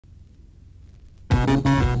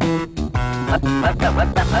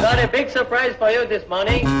I got a big surprise for you this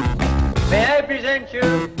morning. May I present you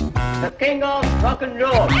the king of rock and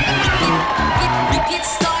roll? Get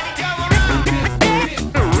started.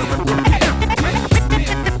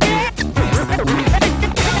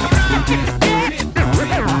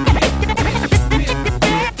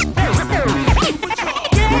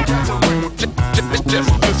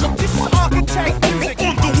 Just listen. This is Architekt music.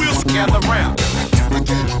 On the wheels, gather round.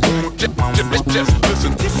 Just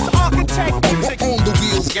listen. This is Architekt music. On the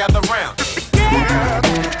wheels, gather round.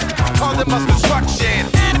 Call them us construction.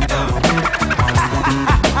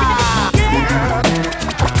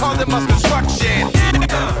 Call them us construction.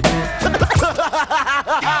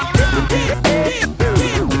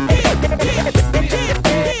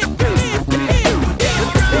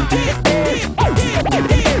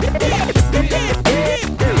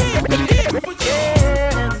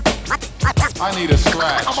 I need a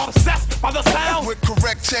scratch. I'm obsessed by the sound With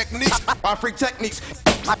correct techniques, by freak techniques.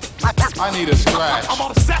 I need a scratch.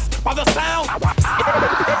 I'm obsessed by the sound.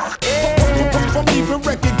 From even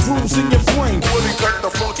record grooves in your frame. Really cut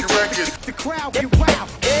the funky records. The crowd get wild.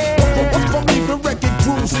 From even record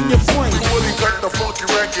grooves in your frame. Really cut the funky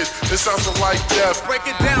records. It sounds like death. Break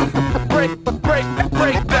it down. Break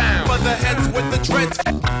down. For the heads with the dreads.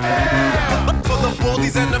 For the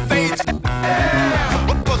bullies and the fades.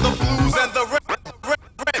 For the blues and the red.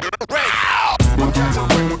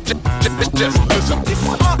 Just listen. This is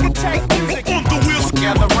Architekt music. On the wheels,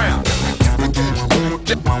 gather round.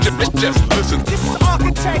 Just listen. This is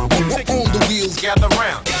Architekt music. On the wheels, gather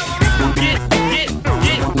round. Get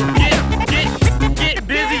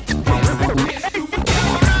busy. Get.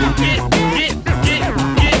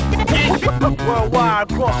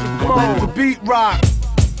 Worldwide across the globe. Let the beat rock.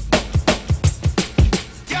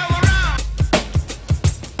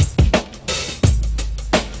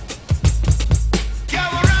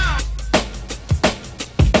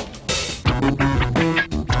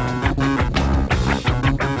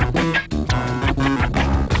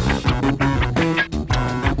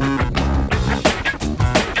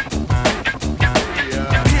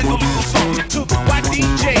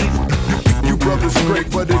 Great,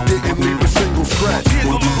 but it didn't leave a single scratch. Here's a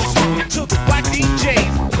little something to the black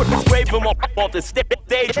DJs. Scrape them off the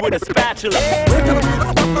stage with a spatula.